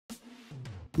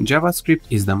JavaScript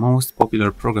is the most popular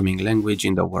programming language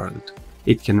in the world.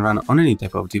 It can run on any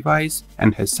type of device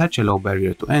and has such a low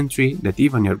barrier to entry that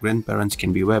even your grandparents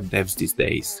can be web devs these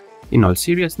days. In all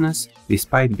seriousness,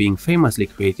 despite being famously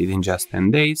created in just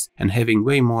 10 days and having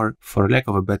way more, for lack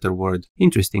of a better word,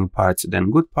 interesting parts than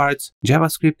good parts,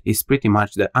 JavaScript is pretty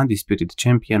much the undisputed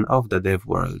champion of the dev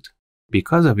world.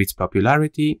 Because of its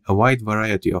popularity, a wide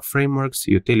variety of frameworks,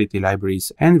 utility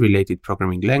libraries, and related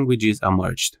programming languages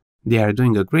emerged. They are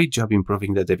doing a great job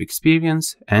improving the dev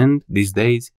experience, and, these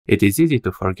days, it is easy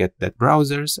to forget that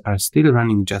browsers are still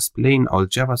running just plain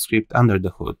old JavaScript under the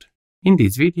hood. In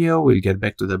this video, we'll get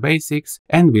back to the basics,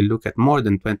 and we'll look at more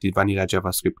than 20 vanilla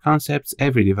JavaScript concepts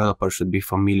every developer should be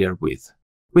familiar with.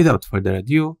 Without further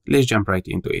ado, let's jump right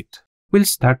into it. We'll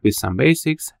start with some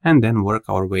basics, and then work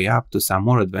our way up to some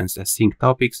more advanced ASYNC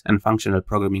topics and functional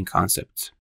programming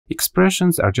concepts.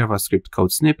 Expressions are JavaScript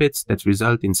code snippets that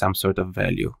result in some sort of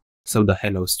value. So the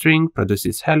hello string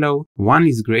produces hello, 1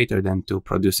 is greater than 2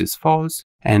 produces false,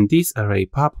 and this array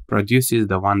pop produces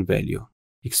the 1 value.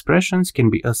 Expressions can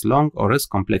be as long or as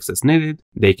complex as needed,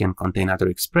 they can contain other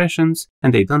expressions,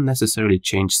 and they don't necessarily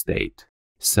change state.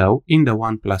 So, in the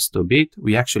 1 plus 2 bit,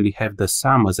 we actually have the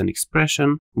sum as an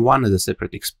expression, 1 as a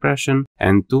separate expression,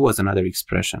 and 2 as another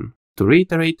expression. To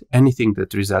reiterate, anything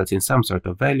that results in some sort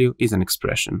of value is an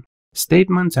expression.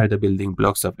 Statements are the building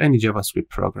blocks of any JavaScript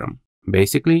program.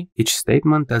 Basically, each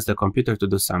statement tells the computer to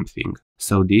do something.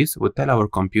 So this would tell our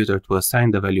computer to assign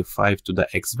the value 5 to the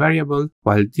x variable,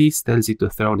 while this tells it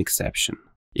to throw an exception.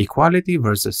 Equality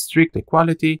versus strict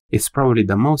equality is probably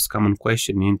the most common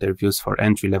question in interviews for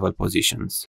entry-level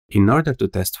positions. In order to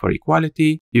test for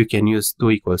equality, you can use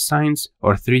 2 equal signs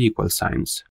or 3 equal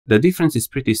signs. The difference is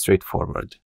pretty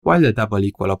straightforward. While the double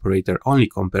equal operator only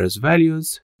compares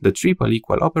values, the triple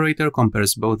equal operator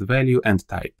compares both value and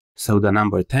type. So the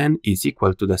number 10 is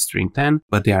equal to the string 10,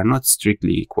 but they are not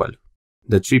strictly equal.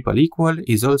 The triple equal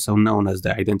is also known as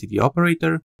the identity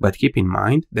operator, but keep in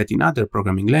mind that in other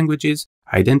programming languages,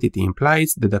 identity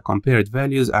implies that the compared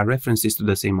values are references to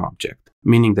the same object,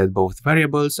 meaning that both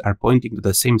variables are pointing to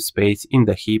the same space in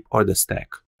the heap or the stack.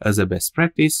 As a best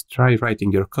practice, try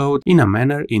writing your code in a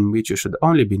manner in which you should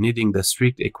only be needing the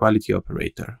strict equality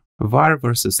operator. Var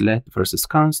versus let versus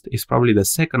const is probably the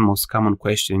second most common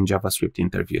question in JavaScript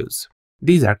interviews.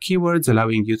 These are keywords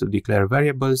allowing you to declare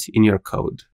variables in your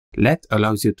code. Let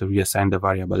allows you to reassign the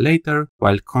variable later,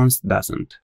 while const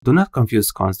doesn't. Do not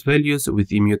confuse const values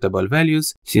with immutable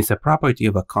values, since a property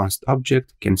of a const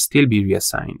object can still be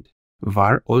reassigned.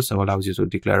 Var also allows you to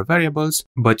declare variables,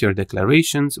 but your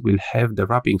declarations will have the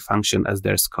wrapping function as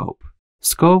their scope.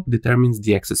 Scope determines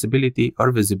the accessibility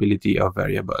or visibility of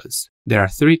variables. There are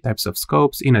 3 types of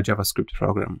scopes in a JavaScript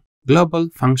program: global,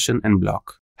 function, and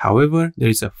block. However, there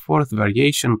is a 4th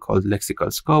variation called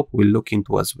lexical scope we'll look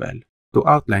into as well. To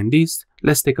outline this,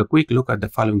 let's take a quick look at the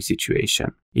following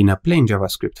situation. In a plain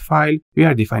JavaScript file, we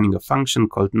are defining a function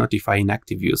called notify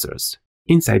inactive users.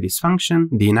 Inside this function,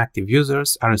 the inactive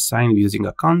users are assigned using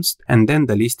a const, and then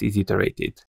the list is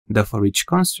iterated. The forEach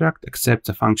construct accepts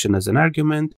a function as an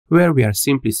argument, where we are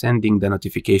simply sending the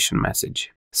notification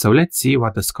message. So let's see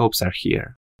what the scopes are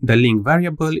here. The link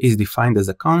variable is defined as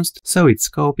a const, so its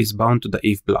scope is bound to the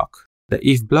if block. The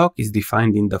if block is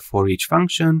defined in the forEach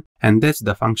function, and that's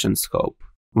the function scope.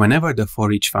 Whenever the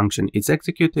forEach function is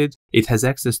executed, it has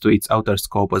access to its outer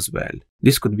scope as well.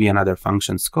 This could be another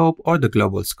function scope or the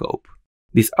global scope.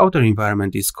 This outer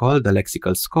environment is called the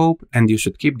lexical scope, and you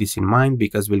should keep this in mind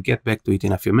because we'll get back to it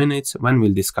in a few minutes when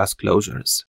we'll discuss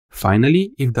closures.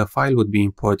 Finally, if the file would be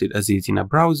imported as is in a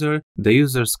browser, the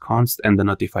user's const and the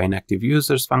notify inactive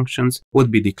users functions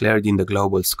would be declared in the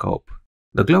global scope.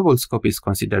 The global scope is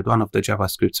considered one of the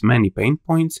JavaScript's many pain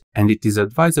points, and it is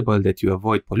advisable that you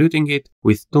avoid polluting it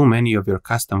with too many of your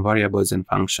custom variables and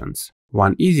functions.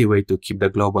 One easy way to keep the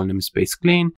global namespace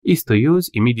clean is to use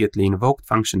immediately invoked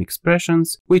function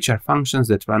expressions, which are functions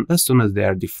that run as soon as they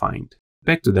are defined.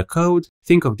 Back to the code,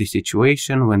 think of the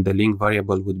situation when the link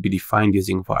variable would be defined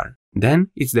using var.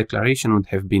 Then, its declaration would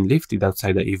have been lifted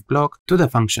outside the if block to the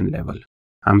function level.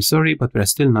 I'm sorry, but we're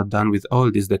still not done with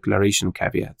all these declaration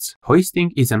caveats.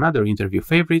 Hoisting is another interview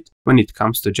favorite when it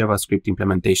comes to JavaScript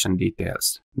implementation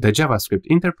details. The JavaScript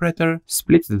interpreter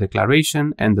splits the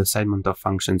declaration and assignment of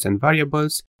functions and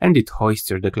variables, and it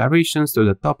hoists your declarations to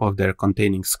the top of their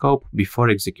containing scope before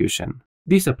execution.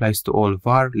 This applies to all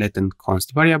var, let, and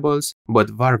const variables, but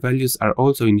var values are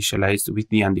also initialized with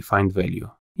the undefined value.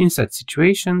 In such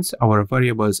situations, our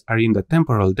variables are in the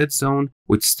temporal dead zone,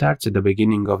 which starts at the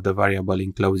beginning of the variable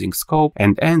enclosing scope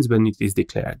and ends when it is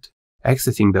declared.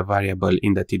 Accessing the variable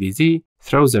in the TDZ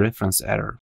throws a reference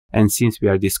error. And since we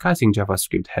are discussing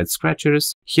JavaScript head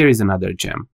scratchers, here is another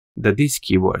gem, the this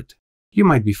keyword. You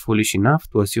might be foolish enough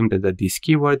to assume that the this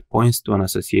keyword points to an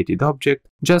associated object,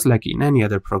 just like in any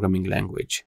other programming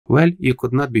language. Well, you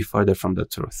could not be further from the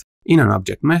truth. In an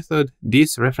object method,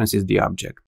 this references the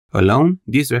object. Alone,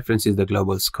 this references the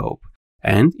global scope.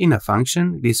 And in a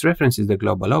function, this references the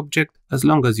global object as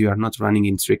long as you are not running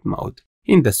in strict mode.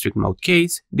 In the strict mode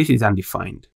case, this is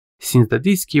undefined. Since the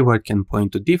this keyword can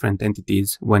point to different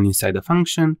entities when inside a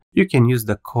function, you can use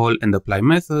the call and apply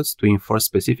methods to enforce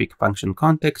specific function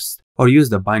contexts, or use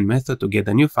the bind method to get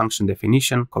a new function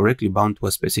definition correctly bound to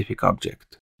a specific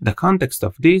object. The context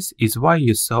of this is why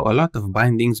you saw a lot of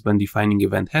bindings when defining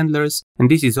event handlers,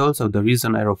 and this is also the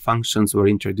reason arrow functions were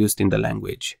introduced in the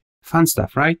language. Fun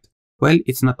stuff, right? Well,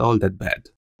 it's not all that bad.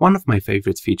 One of my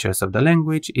favorite features of the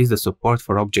language is the support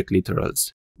for object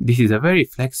literals. This is a very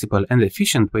flexible and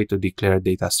efficient way to declare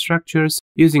data structures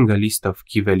using a list of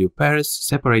key-value pairs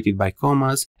separated by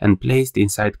commas and placed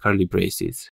inside curly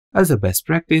braces. As a best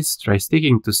practice, try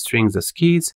sticking to strings as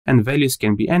keys, and values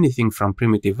can be anything from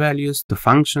primitive values to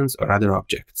functions or other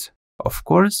objects. Of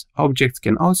course, objects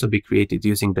can also be created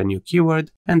using the new keyword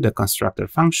and the constructor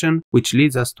function, which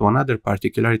leads us to another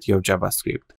particularity of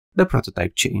JavaScript, the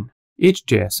prototype chain. Each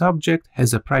JS object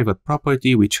has a private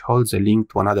property which holds a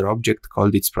link to another object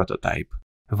called its prototype.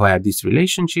 Via this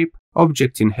relationship,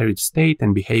 objects inherit state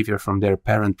and behavior from their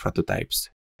parent prototypes.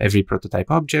 Every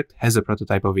prototype object has a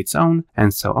prototype of its own,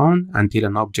 and so on until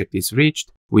an object is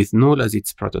reached with null as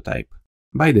its prototype.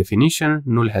 By definition,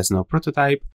 null has no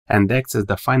prototype and acts as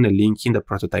the final link in the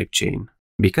prototype chain.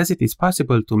 Because it is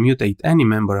possible to mutate any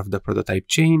member of the prototype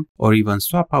chain or even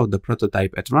swap out the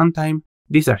prototype at runtime,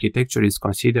 this architecture is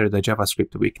considered a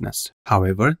JavaScript weakness.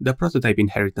 However, the prototype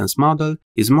inheritance model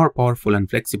is more powerful and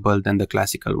flexible than the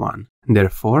classical one.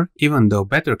 Therefore, even though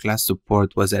better class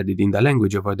support was added in the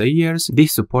language over the years,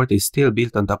 this support is still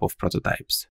built on top of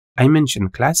prototypes. I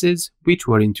mentioned classes, which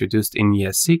were introduced in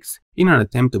ES6 in an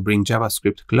attempt to bring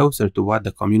JavaScript closer to what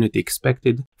the community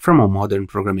expected from a modern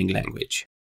programming language.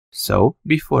 So,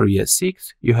 before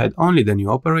ES6, you had only the new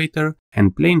operator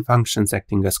and plain functions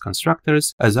acting as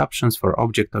constructors as options for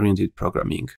object-oriented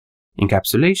programming.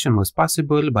 Encapsulation was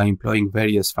possible by employing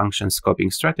various function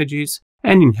scoping strategies,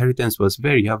 and inheritance was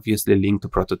very obviously linked to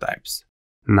prototypes.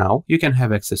 Now, you can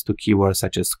have access to keywords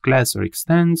such as class or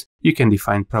extends, you can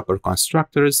define proper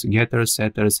constructors, getters,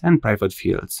 setters, and private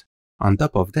fields. On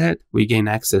top of that, we gain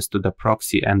access to the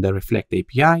proxy and the reflect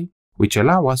API, which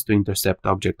allow us to intercept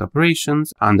object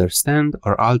operations, understand,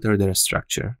 or alter their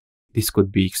structure. This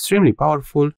could be extremely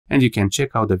powerful, and you can check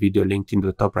out the video linked in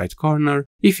the top right corner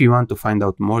if you want to find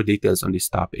out more details on this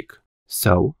topic.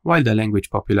 So, while the language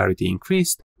popularity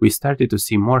increased, we started to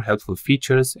see more helpful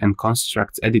features and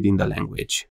constructs added in the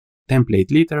language. Template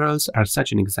literals are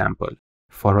such an example.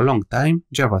 For a long time,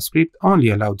 JavaScript only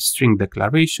allowed string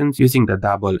declarations using the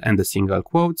double and the single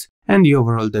quotes, and the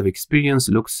overall dev experience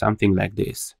looks something like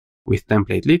this. With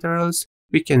template literals,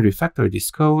 we can refactor this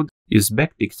code, use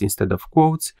backticks instead of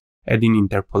quotes, add in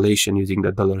interpolation using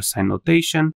the $sign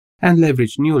notation, and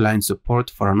leverage new line support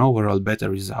for an overall better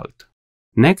result.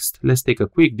 Next, let's take a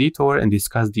quick detour and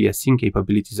discuss the async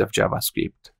capabilities of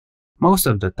JavaScript. Most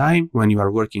of the time, when you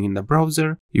are working in the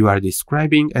browser, you are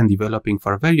describing and developing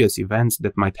for various events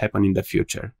that might happen in the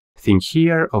future. Think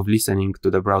here of listening to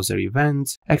the browser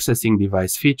events, accessing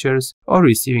device features, or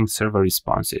receiving server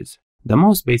responses. The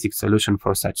most basic solution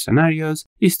for such scenarios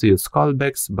is to use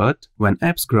callbacks, but when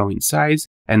apps grow in size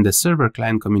and the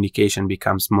server-client communication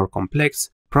becomes more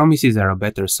complex, promises are a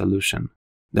better solution.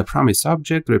 The promise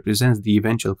object represents the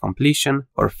eventual completion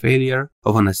or failure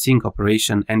of an async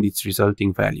operation and its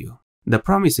resulting value. The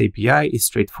promise API is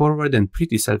straightforward and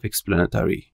pretty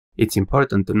self-explanatory. It's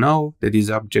important to know that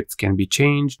these objects can be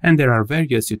changed, and there are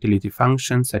various utility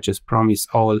functions such as promise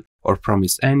all or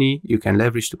promise any you can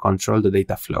leverage to control the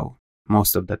data flow.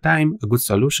 Most of the time, a good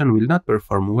solution will not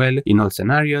perform well in all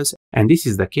scenarios, and this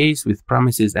is the case with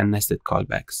promises and nested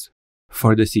callbacks.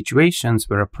 For the situations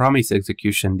where a promise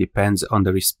execution depends on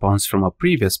the response from a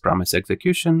previous promise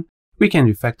execution, we can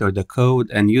refactor the code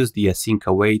and use the async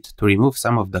await to remove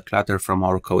some of the clutter from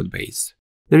our code base.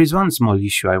 There is one small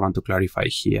issue I want to clarify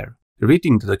here.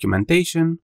 Reading the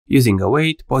documentation, using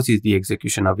await pauses the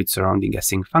execution of its surrounding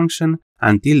async function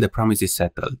until the promise is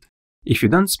settled. If you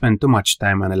don't spend too much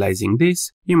time analyzing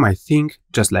this, you might think,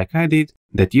 just like I did,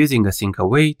 that using async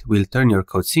await will turn your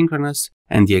code synchronous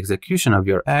and the execution of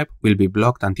your app will be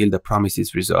blocked until the promise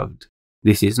is resolved.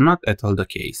 This is not at all the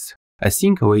case.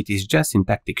 Async await is just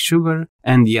syntactic sugar,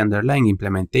 and the underlying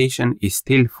implementation is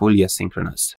still fully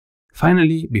asynchronous.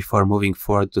 Finally, before moving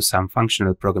forward to some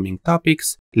functional programming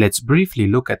topics, let's briefly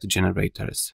look at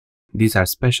generators. These are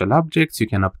special objects you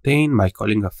can obtain by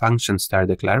calling a function star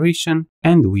declaration,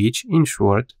 and which, in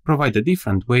short, provide a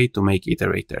different way to make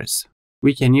iterators.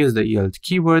 We can use the yield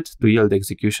keyword to yield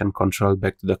execution control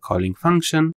back to the calling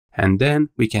function, and then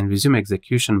we can resume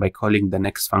execution by calling the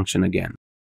next function again.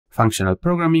 Functional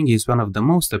programming is one of the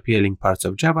most appealing parts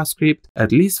of JavaScript,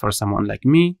 at least for someone like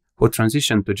me, who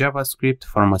transitioned to JavaScript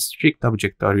from a strict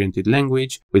object-oriented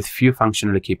language with few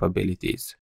functional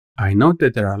capabilities. I know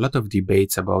that there are a lot of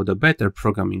debates about a better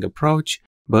programming approach,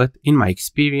 but in my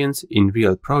experience, in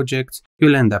real projects,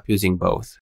 you'll end up using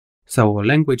both. So a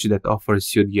language that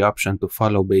offers you the option to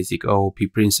follow basic OOP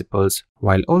principles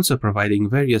while also providing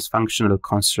various functional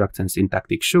constructs and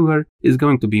syntactic sugar is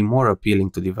going to be more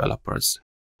appealing to developers.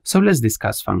 So let's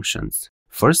discuss functions.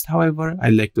 First, however,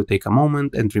 I'd like to take a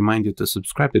moment and remind you to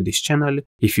subscribe to this channel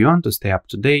if you want to stay up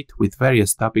to date with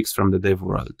various topics from the dev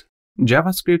world.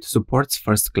 JavaScript supports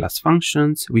first-class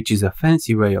functions, which is a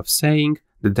fancy way of saying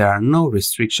that there are no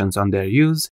restrictions on their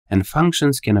use and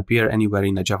functions can appear anywhere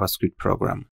in a JavaScript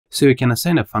program. So you can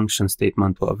assign a function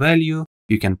statement to a value,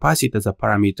 you can pass it as a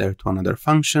parameter to another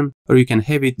function, or you can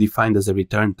have it defined as a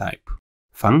return type.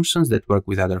 Functions that work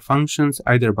with other functions,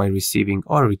 either by receiving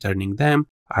or returning them,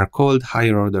 are called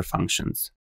higher-order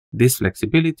functions. This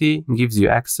flexibility gives you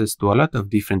access to a lot of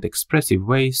different expressive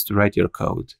ways to write your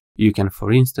code. You can,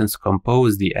 for instance,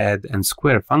 compose the add and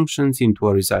square functions into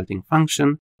a resulting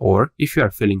function, or if you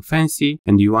are feeling fancy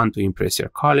and you want to impress your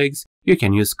colleagues, you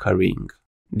can use currying.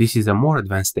 This is a more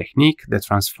advanced technique that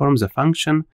transforms a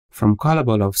function from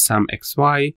callable of sum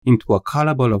xy into a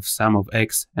callable of sum of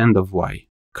x and of y.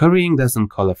 Currying doesn't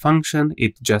call a function,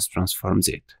 it just transforms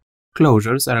it.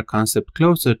 Closures are a concept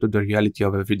closer to the reality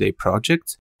of everyday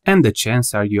projects, and the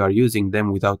chances are you are using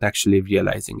them without actually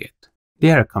realizing it.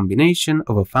 They are a combination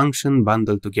of a function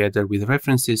bundled together with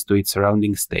references to its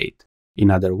surrounding state.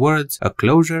 In other words, a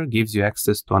closure gives you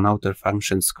access to an outer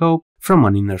function scope from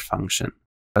an inner function.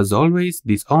 As always,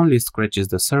 this only scratches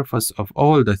the surface of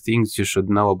all the things you should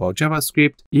know about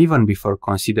JavaScript, even before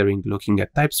considering looking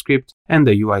at TypeScript and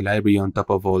the UI library on top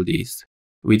of all these.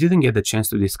 We didn't get the chance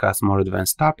to discuss more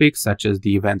advanced topics such as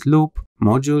the event loop,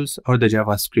 modules, or the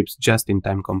JavaScript's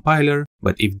just-in-time compiler,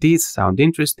 but if these sound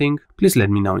interesting, please let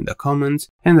me know in the comments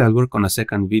and I'll work on a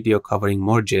second video covering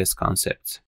more JS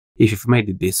concepts. If you've made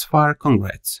it this far,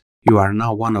 congrats! You are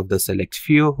now one of the select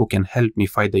few who can help me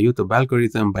fight the YouTube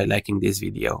algorithm by liking this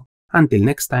video. Until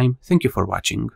next time, thank you for watching.